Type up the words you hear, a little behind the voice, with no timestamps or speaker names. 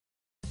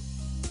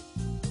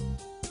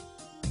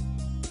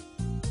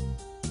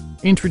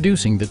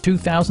Introducing the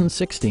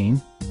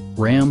 2016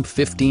 Ram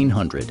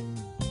 1500.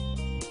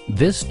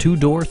 This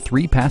two-door,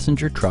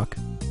 three-passenger truck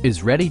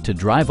is ready to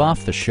drive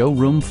off the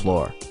showroom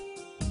floor.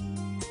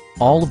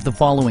 All of the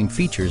following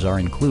features are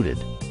included: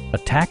 a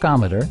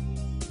tachometer,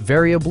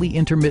 variably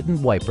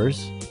intermittent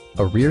wipers,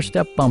 a rear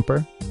step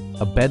bumper,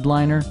 a bed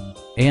liner,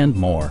 and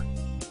more.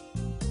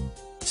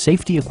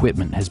 Safety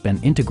equipment has been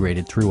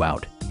integrated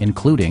throughout,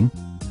 including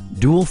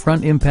dual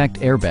front impact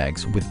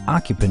airbags with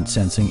occupant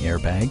sensing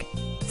airbag,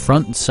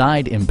 front and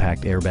side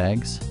impact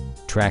airbags,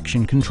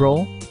 traction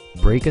control,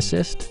 brake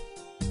assist,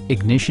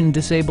 ignition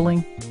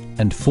disabling,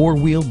 and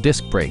four-wheel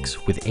disc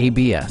brakes with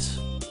ABS.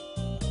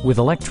 With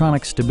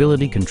electronic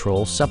stability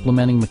control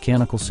supplementing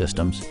mechanical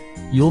systems,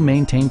 you'll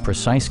maintain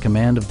precise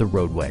command of the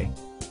roadway.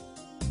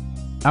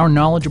 Our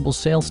knowledgeable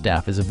sales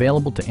staff is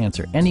available to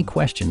answer any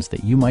questions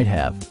that you might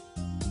have.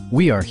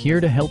 We are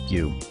here to help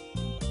you.